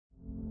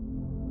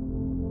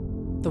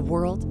The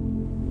world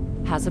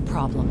has a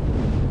problem.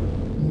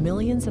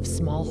 Millions of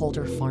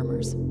smallholder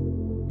farmers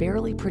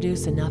barely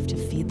produce enough to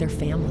feed their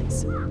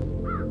families.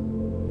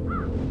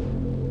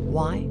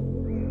 Why?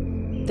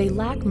 They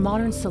lack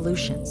modern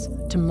solutions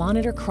to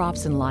monitor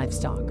crops and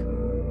livestock,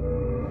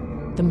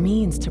 the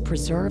means to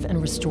preserve and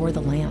restore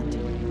the land,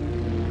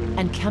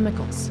 and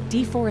chemicals,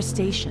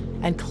 deforestation,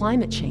 and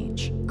climate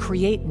change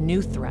create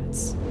new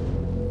threats.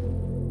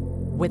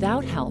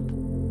 Without help,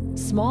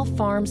 small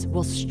farms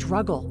will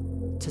struggle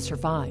to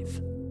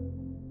survive.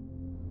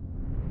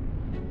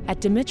 At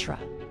Dimitra,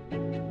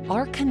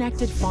 our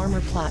connected farmer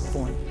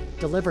platform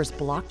delivers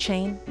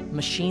blockchain,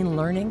 machine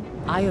learning,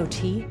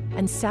 IoT,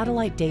 and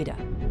satellite data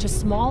to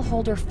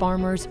smallholder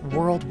farmers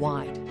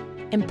worldwide,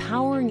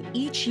 empowering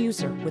each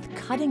user with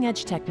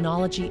cutting-edge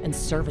technology and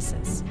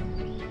services.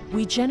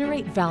 We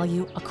generate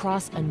value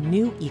across a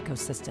new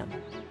ecosystem,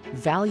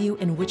 value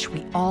in which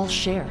we all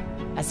share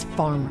as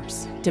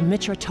farmers,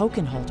 Dimitra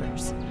token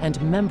holders, and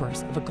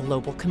members of a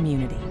global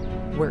community,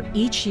 where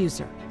each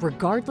user,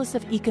 regardless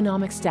of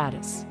economic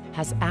status,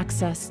 has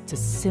access to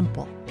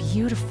simple,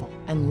 beautiful,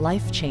 and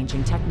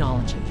life-changing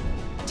technology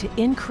to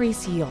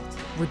increase yield,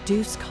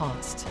 reduce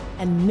cost,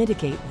 and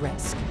mitigate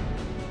risk.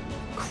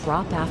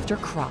 Crop after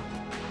crop,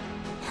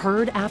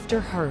 herd after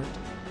herd,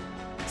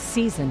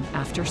 season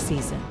after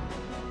season,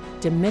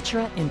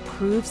 Dimitra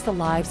improves the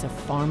lives of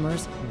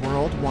farmers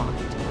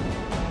worldwide.